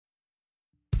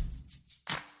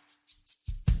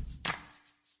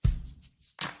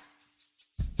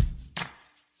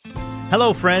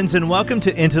Hello, friends, and welcome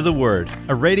to Into the Word,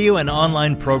 a radio and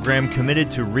online program committed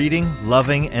to reading,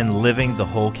 loving, and living the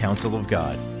whole counsel of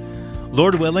God.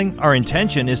 Lord willing, our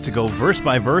intention is to go verse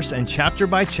by verse and chapter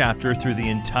by chapter through the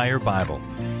entire Bible.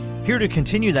 Here to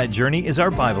continue that journey is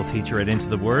our Bible teacher at Into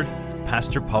the Word,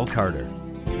 Pastor Paul Carter.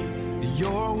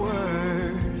 Your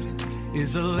word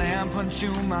is a lamp unto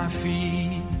my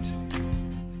feet.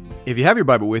 If you have your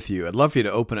Bible with you, I'd love for you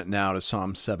to open it now to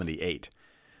Psalm 78.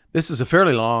 This is a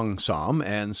fairly long psalm,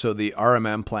 and so the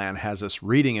RMM plan has us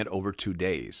reading it over 2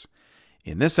 days.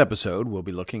 In this episode, we'll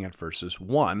be looking at verses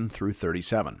 1 through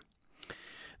 37.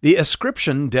 The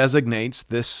ascription designates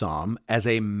this psalm as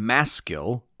a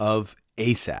maskil of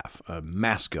Asaph. A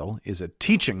maskil is a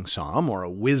teaching psalm or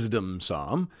a wisdom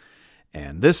psalm,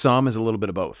 and this psalm is a little bit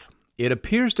of both. It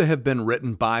appears to have been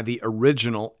written by the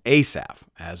original Asaph,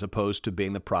 as opposed to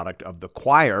being the product of the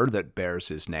choir that bears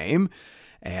his name,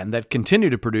 and that continue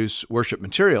to produce worship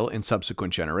material in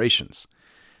subsequent generations.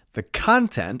 The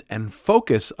content and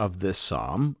focus of this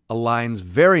psalm aligns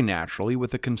very naturally with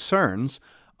the concerns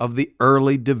of the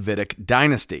early Davidic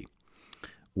dynasty.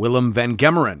 Willem van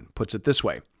Gemeren puts it this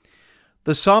way: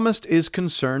 the psalmist is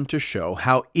concerned to show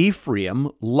how Ephraim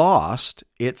lost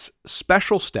its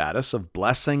special status of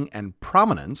blessing and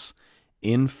prominence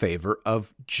in favor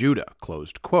of Judah,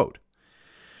 closed quote.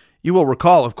 You will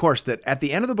recall, of course, that at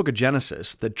the end of the book of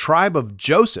Genesis, the tribe of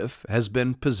Joseph has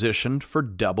been positioned for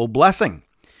double blessing.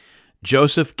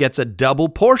 Joseph gets a double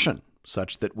portion,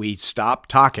 such that we stop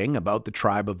talking about the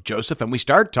tribe of Joseph and we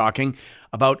start talking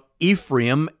about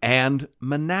Ephraim and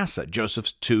Manasseh,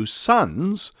 Joseph's two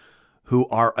sons, who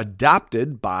are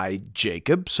adopted by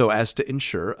Jacob so as to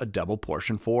ensure a double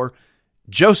portion for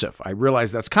Joseph. I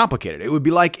realize that's complicated. It would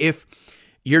be like if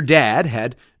your dad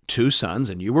had two sons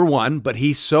and you were one, but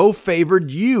he so favored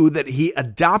you that he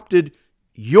adopted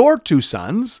your two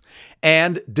sons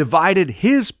and divided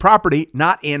his property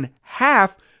not in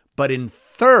half, but in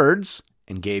thirds,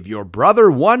 and gave your brother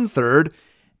 1/3,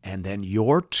 and then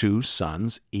your two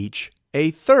sons each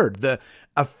a third. The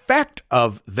effect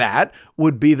of that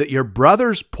would be that your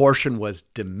brother's portion was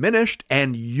diminished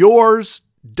and yours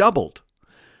doubled.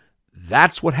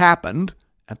 That's what happened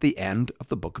at the end of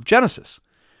the book of Genesis.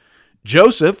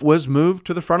 Joseph was moved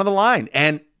to the front of the line,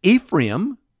 and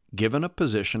Ephraim given a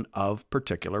position of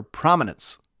particular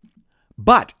prominence.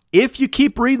 But if you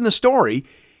keep reading the story,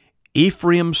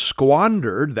 Ephraim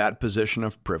squandered that position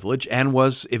of privilege and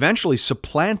was eventually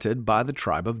supplanted by the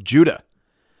tribe of Judah.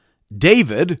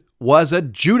 David was a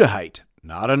Judahite,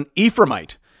 not an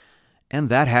Ephraimite, and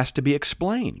that has to be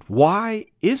explained. Why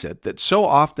is it that so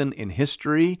often in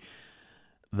history,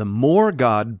 the more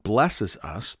God blesses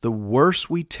us, the worse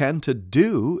we tend to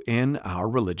do in our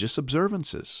religious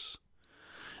observances?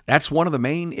 That's one of the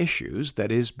main issues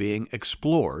that is being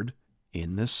explored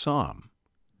in this psalm.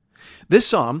 This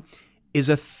psalm is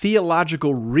a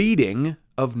theological reading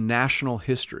of national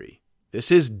history. This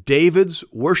is David's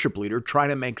worship leader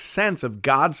trying to make sense of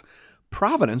God's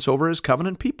providence over his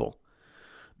covenant people.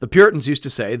 The Puritans used to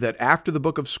say that after the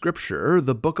book of Scripture,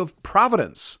 the book of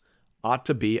Providence ought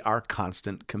to be our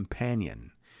constant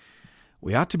companion.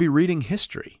 We ought to be reading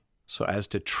history so as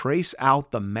to trace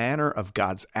out the manner of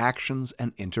God's actions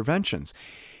and interventions.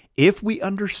 If we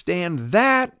understand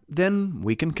that, then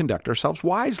we can conduct ourselves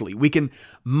wisely. We can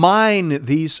mine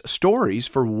these stories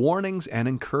for warnings and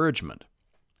encouragement.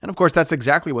 And of course, that's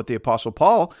exactly what the Apostle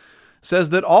Paul says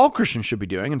that all Christians should be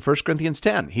doing in 1 Corinthians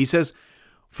 10. He says,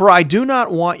 "For I do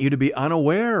not want you to be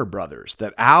unaware, brothers,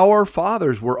 that our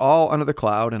fathers were all under the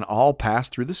cloud and all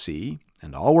passed through the sea,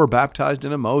 and all were baptized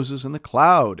into Moses in the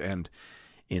cloud and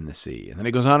in the sea." And then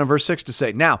he goes on in verse 6 to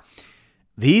say, "Now,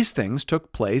 these things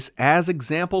took place as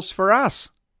examples for us,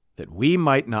 that we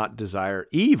might not desire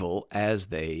evil as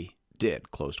they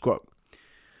did." Closed quote.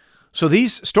 So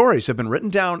these stories have been written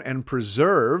down and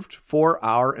preserved for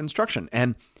our instruction.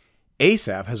 And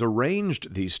Asaph has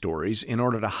arranged these stories in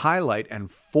order to highlight and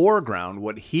foreground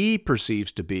what he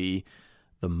perceives to be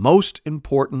the most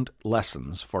important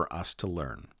lessons for us to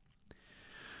learn.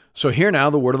 So hear now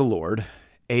the word of the Lord,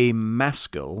 a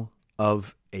maskil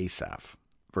of Asaph.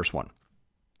 Verse 1.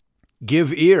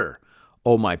 "Give ear,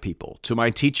 O my people, to my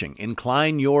teaching.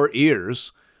 Incline your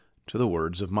ears to the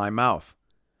words of my mouth.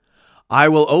 I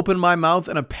will open my mouth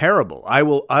in a parable. I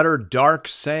will utter dark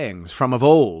sayings from of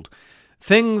old,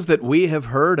 things that we have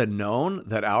heard and known,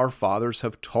 that our fathers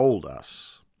have told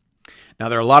us." Now,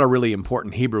 there are a lot of really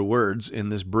important Hebrew words in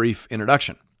this brief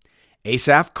introduction.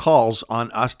 Asaph calls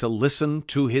on us to listen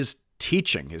to his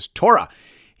teaching, his Torah.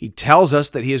 He tells us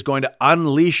that he is going to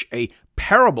unleash a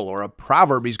parable or a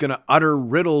proverb. He's going to utter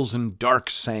riddles and dark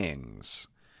sayings.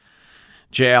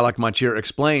 J. Alec Motyer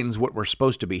explains what we're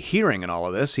supposed to be hearing in all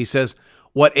of this. He says,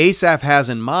 what Asaph has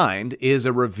in mind is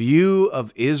a review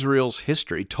of Israel's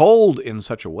history told in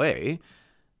such a way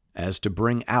as to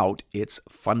bring out its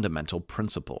fundamental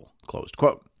principle, closed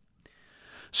quote.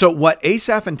 So what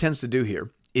Asaph intends to do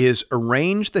here is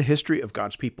arrange the history of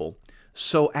God's people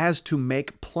so as to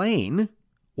make plain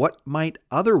what might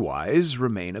otherwise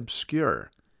remain obscure.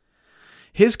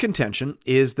 His contention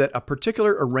is that a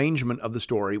particular arrangement of the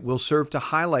story will serve to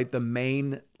highlight the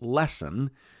main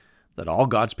lesson that all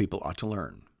God's people ought to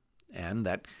learn, and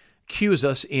that cues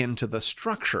us into the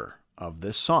structure of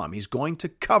this psalm. He's going to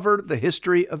cover the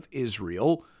history of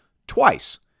Israel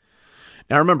twice.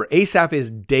 Now remember, Asaph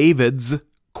is David's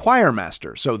choir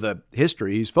master, so the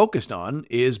history he's focused on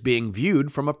is being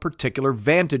viewed from a particular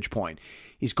vantage point.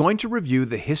 He's going to review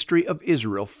the history of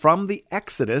Israel from the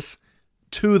Exodus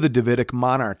to the Davidic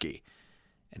monarchy,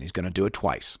 and he's going to do it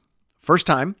twice. First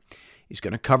time, he's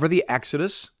going to cover the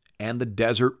Exodus and the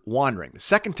desert wandering. The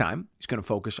second time, he's going to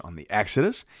focus on the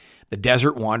Exodus, the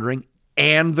desert wandering,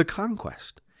 and the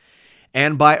conquest.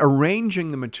 And by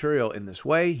arranging the material in this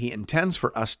way, he intends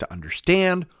for us to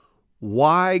understand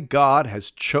why God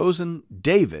has chosen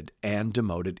David and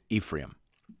demoted Ephraim.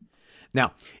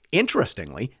 Now,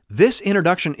 interestingly, this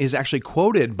introduction is actually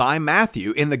quoted by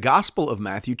Matthew in the Gospel of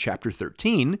Matthew chapter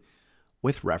 13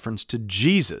 with reference to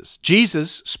Jesus.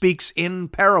 Jesus speaks in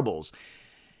parables,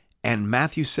 and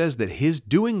Matthew says that his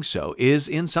doing so is,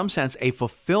 in some sense, a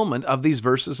fulfillment of these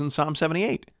verses in Psalm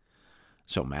 78.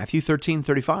 So Matthew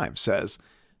 13:35 says,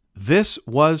 "This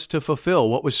was to fulfill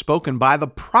what was spoken by the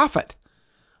prophet.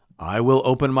 I will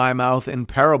open my mouth in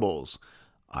parables.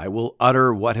 I will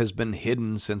utter what has been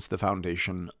hidden since the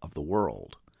foundation of the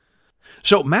world."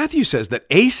 So Matthew says that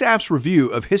Asaph's review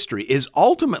of history is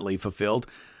ultimately fulfilled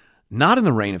not in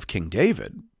the reign of King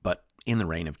David, but in the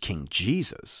reign of King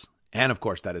Jesus. And of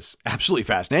course, that is absolutely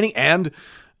fascinating and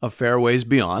a fair ways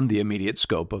beyond the immediate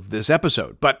scope of this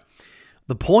episode. But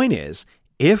the point is,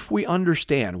 if we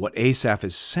understand what Asaph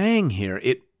is saying here,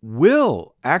 it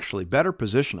will actually better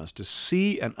position us to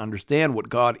see and understand what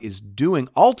God is doing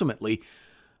ultimately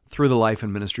through the life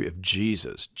and ministry of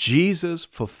Jesus. Jesus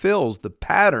fulfills the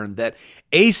pattern that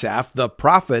Asaph, the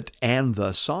prophet and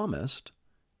the psalmist,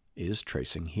 is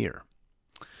tracing here.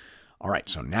 All right,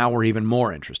 so now we're even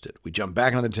more interested. We jump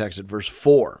back into the text at verse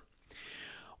 4.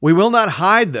 "We will not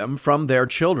hide them from their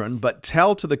children, but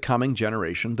tell to the coming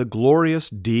generation the glorious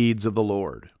deeds of the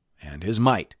Lord, and his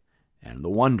might, and the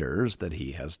wonders that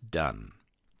he has done."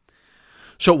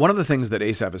 So one of the things that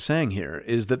Asaph is saying here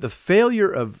is that the failure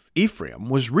of Ephraim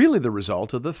was really the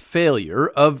result of the failure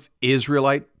of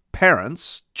Israelite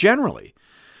parents generally.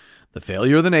 The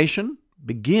failure of the nation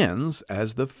begins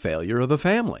as the failure of the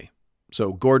family.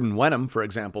 So Gordon Wenham, for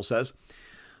example, says,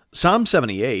 Psalm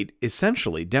 78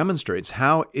 essentially demonstrates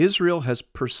how Israel has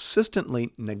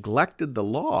persistently neglected the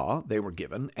law they were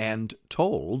given and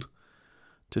told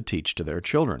to teach to their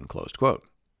children, closed quote.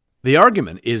 The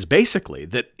argument is basically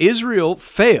that Israel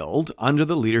failed under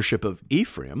the leadership of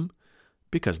Ephraim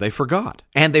because they forgot.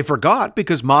 And they forgot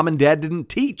because mom and dad didn't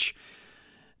teach.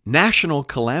 National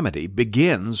calamity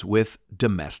begins with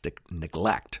domestic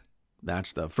neglect.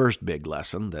 That's the first big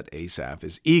lesson that Asaph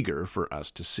is eager for us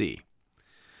to see.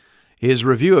 His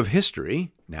review of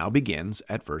history now begins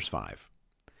at verse 5.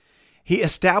 He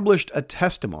established a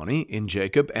testimony in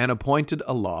Jacob and appointed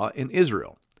a law in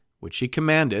Israel, which he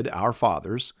commanded our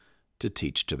fathers to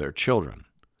teach to their children,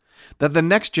 that the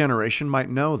next generation might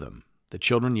know them, the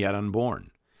children yet unborn,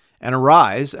 and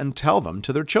arise and tell them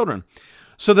to their children,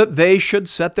 so that they should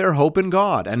set their hope in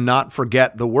God and not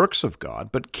forget the works of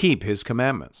God, but keep his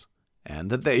commandments,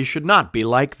 and that they should not be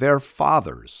like their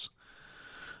fathers,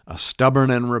 a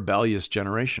stubborn and rebellious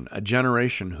generation, a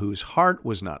generation whose heart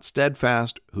was not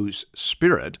steadfast, whose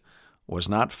spirit was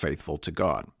not faithful to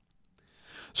God.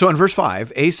 So in verse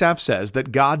 5, Asaph says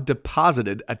that God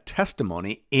deposited a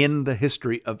testimony in the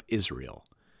history of Israel.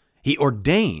 He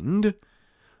ordained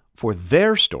for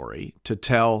their story to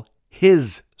tell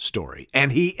his story,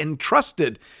 and he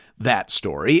entrusted that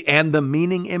story and the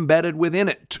meaning embedded within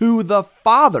it to the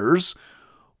fathers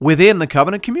within the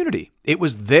covenant community. It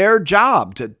was their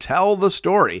job to tell the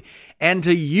story and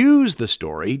to use the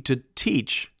story to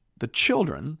teach the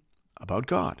children about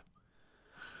God.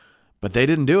 But they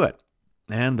didn't do it.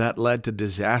 And that led to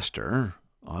disaster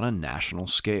on a national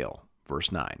scale.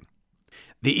 Verse 9.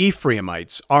 The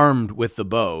Ephraimites, armed with the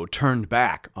bow, turned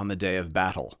back on the day of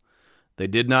battle. They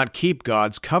did not keep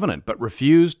God's covenant, but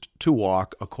refused to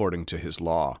walk according to his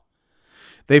law.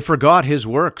 They forgot his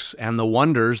works and the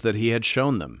wonders that he had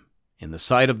shown them. In the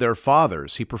sight of their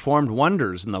fathers, he performed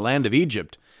wonders in the land of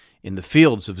Egypt, in the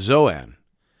fields of Zoan,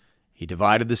 He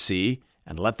divided the sea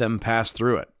and let them pass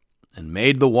through it, and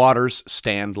made the waters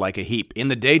stand like a heap. In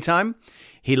the daytime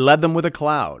he led them with a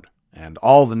cloud, and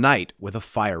all the night with a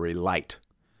fiery light.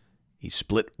 He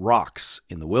split rocks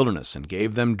in the wilderness and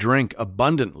gave them drink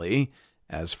abundantly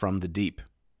as from the deep.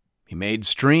 He made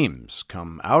streams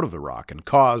come out of the rock and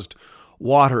caused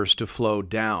waters to flow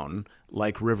down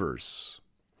like rivers.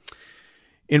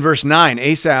 In verse 9,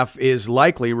 Asaph is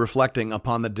likely reflecting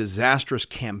upon the disastrous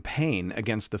campaign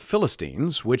against the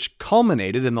Philistines, which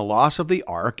culminated in the loss of the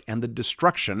ark and the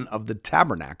destruction of the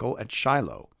tabernacle at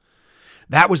Shiloh.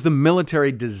 That was the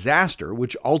military disaster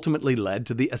which ultimately led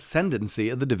to the ascendancy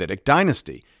of the Davidic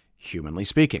dynasty, humanly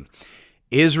speaking.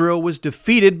 Israel was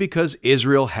defeated because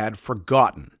Israel had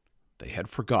forgotten. They had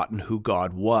forgotten who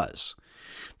God was.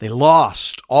 They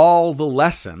lost all the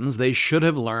lessons they should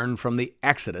have learned from the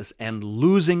Exodus, and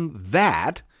losing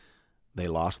that, they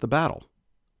lost the battle.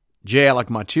 J. Alec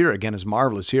Motyer, again, is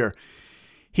marvelous here.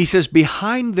 He says,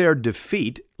 behind their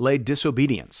defeat lay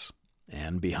disobedience,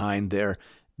 and behind their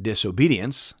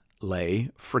disobedience lay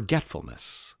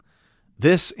forgetfulness.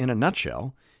 This, in a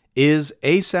nutshell, is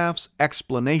Asaph's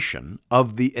explanation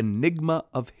of the enigma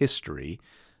of history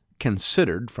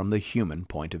considered from the human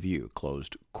point of view.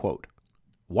 Closed quote.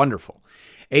 Wonderful.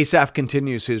 Asaph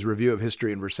continues his review of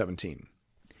history in verse 17.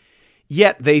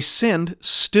 Yet they sinned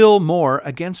still more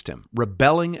against him,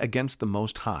 rebelling against the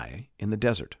Most High in the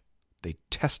desert. They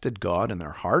tested God in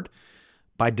their heart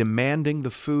by demanding the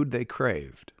food they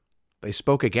craved. They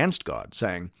spoke against God,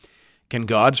 saying, "Can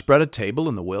God spread a table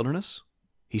in the wilderness?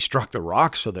 He struck the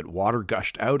rock so that water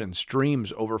gushed out and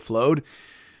streams overflowed.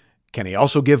 Can he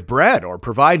also give bread or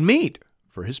provide meat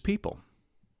for his people?"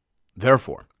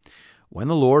 Therefore, when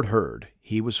the Lord heard,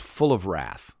 he was full of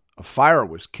wrath. A fire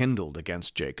was kindled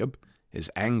against Jacob.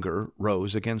 His anger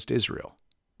rose against Israel,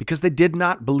 because they did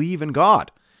not believe in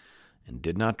God and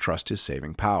did not trust his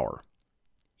saving power.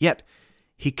 Yet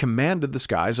he commanded the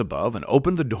skies above and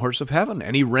opened the doors of heaven,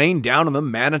 and he rained down on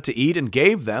them manna to eat and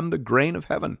gave them the grain of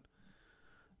heaven.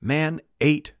 Man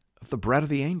ate of the bread of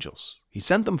the angels. He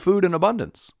sent them food in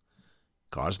abundance,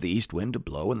 caused the east wind to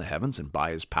blow in the heavens, and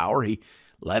by his power he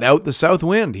let out the south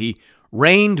wind. He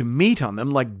rained meat on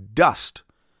them like dust,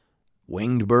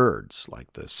 winged birds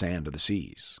like the sand of the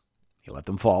seas. He let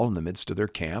them fall in the midst of their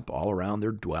camp, all around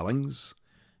their dwellings,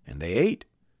 and they ate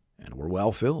and were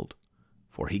well filled,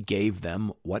 for he gave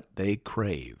them what they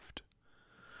craved.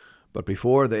 But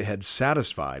before they had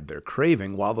satisfied their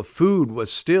craving, while the food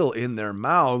was still in their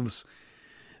mouths,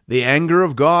 the anger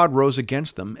of God rose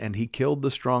against them, and he killed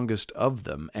the strongest of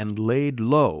them and laid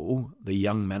low the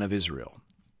young men of Israel.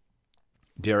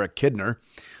 Derek Kidner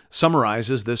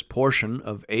summarizes this portion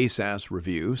of Asaph's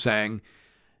review, saying,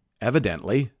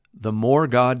 "Evidently, the more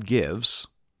God gives,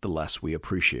 the less we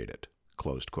appreciate it."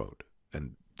 Closed quote.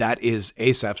 And that is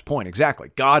Asaph's point exactly.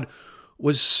 God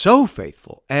was so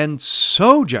faithful and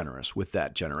so generous with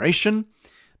that generation,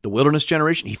 the wilderness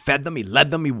generation. He fed them, he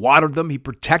led them, he watered them, he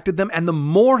protected them, and the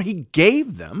more he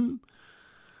gave them,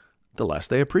 the less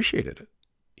they appreciated it.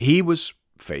 He was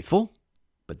faithful,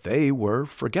 but they were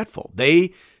forgetful.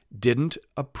 They didn't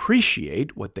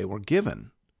appreciate what they were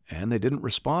given, and they didn't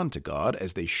respond to God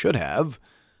as they should have,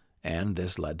 and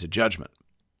this led to judgment.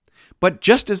 But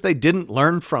just as they didn't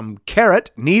learn from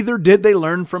carrot, neither did they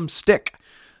learn from stick.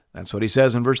 That's what he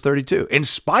says in verse 32. In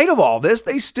spite of all this,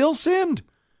 they still sinned.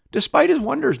 Despite his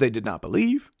wonders, they did not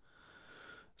believe.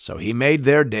 So he made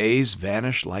their days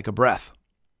vanish like a breath,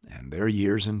 and their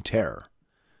years in terror.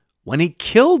 When he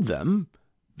killed them,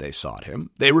 they sought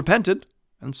him. They repented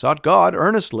and sought God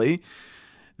earnestly.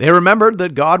 They remembered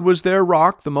that God was their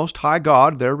rock, the Most High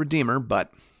God, their Redeemer,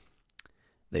 but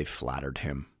they flattered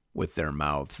him with their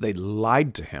mouths. They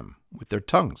lied to him with their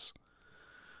tongues.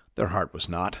 Their heart was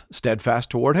not steadfast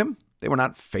toward him. They were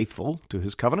not faithful to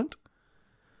his covenant.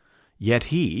 Yet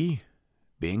he,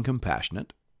 being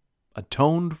compassionate,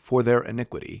 atoned for their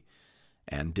iniquity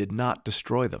and did not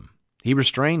destroy them. He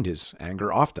restrained his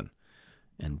anger often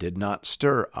and did not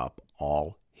stir up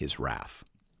all his wrath.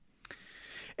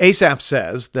 Asaph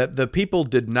says that the people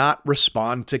did not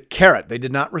respond to carrot. They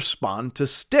did not respond to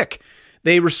stick.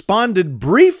 They responded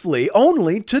briefly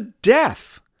only to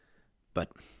death.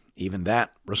 But even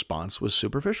that response was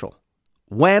superficial.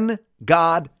 When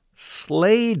God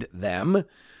slayed them,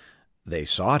 they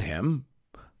sought him,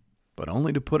 but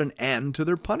only to put an end to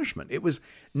their punishment. It was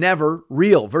never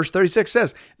real. Verse 36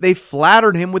 says, they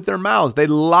flattered him with their mouths. They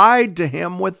lied to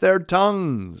him with their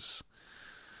tongues.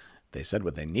 They said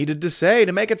what they needed to say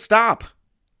to make it stop,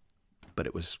 but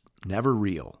it was never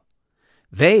real.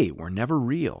 They were never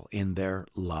real in their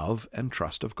love and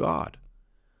trust of God.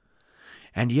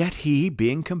 And yet he,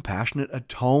 being compassionate,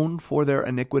 atoned for their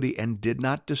iniquity and did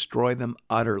not destroy them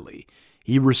utterly.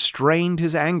 He restrained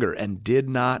his anger and did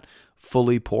not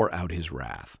fully pour out his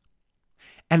wrath.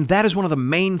 And that is one of the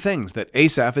main things that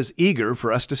Asaph is eager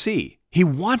for us to see. He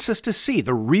wants us to see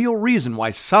the real reason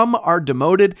why some are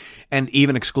demoted and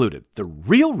even excluded. The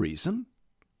real reason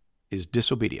is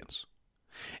disobedience.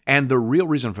 And the real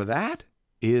reason for that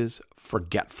is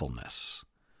forgetfulness.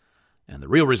 And the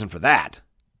real reason for that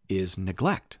is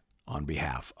neglect on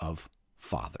behalf of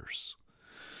fathers.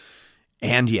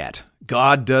 And yet,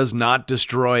 God does not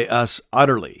destroy us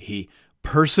utterly. He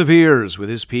perseveres with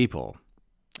his people.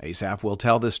 Asaph will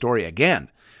tell this story again,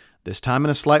 this time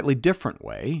in a slightly different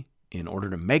way, in order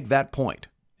to make that point,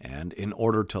 and in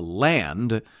order to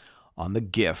land on the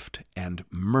gift and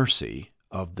mercy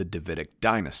of the Davidic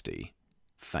dynasty.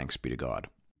 Thanks be to God.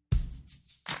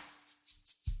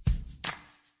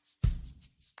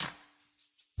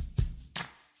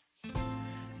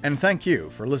 And thank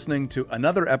you for listening to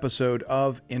another episode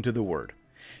of Into the Word.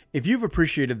 If you've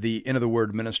appreciated the Into the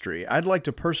Word ministry, I'd like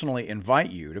to personally invite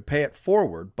you to pay it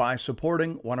forward by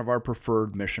supporting one of our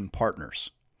preferred mission partners.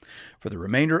 For the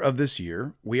remainder of this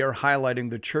year, we are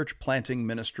highlighting the church planting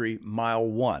ministry Mile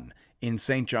 1 in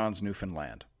St. John's,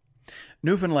 Newfoundland.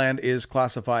 Newfoundland is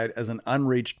classified as an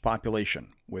unreached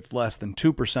population, with less than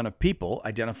 2% of people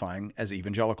identifying as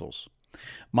evangelicals.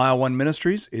 Mile 1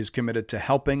 Ministries is committed to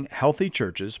helping healthy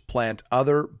churches plant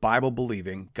other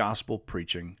Bible-believing,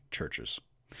 gospel-preaching churches.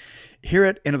 Here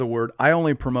at Into the Word, I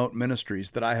only promote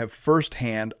ministries that I have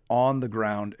firsthand,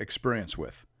 on-the-ground experience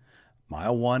with.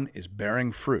 Mile 1 is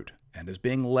bearing fruit and is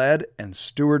being led and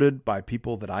stewarded by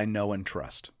people that I know and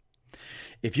trust.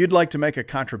 If you'd like to make a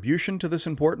contribution to this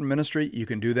important ministry, you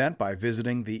can do that by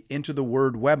visiting the Into the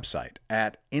Word website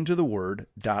at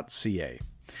intotheword.ca.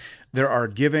 There are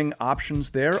giving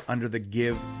options there under the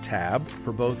Give tab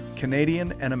for both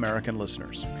Canadian and American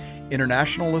listeners.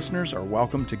 International listeners are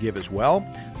welcome to give as well,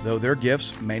 though their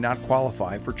gifts may not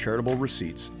qualify for charitable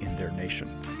receipts in their nation.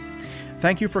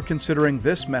 Thank you for considering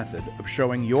this method of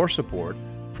showing your support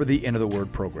for the Into the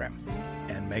Word program.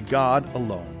 And may God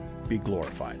alone be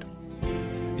glorified.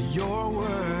 Your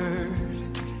word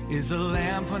is a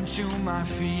lamp unto my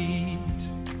feet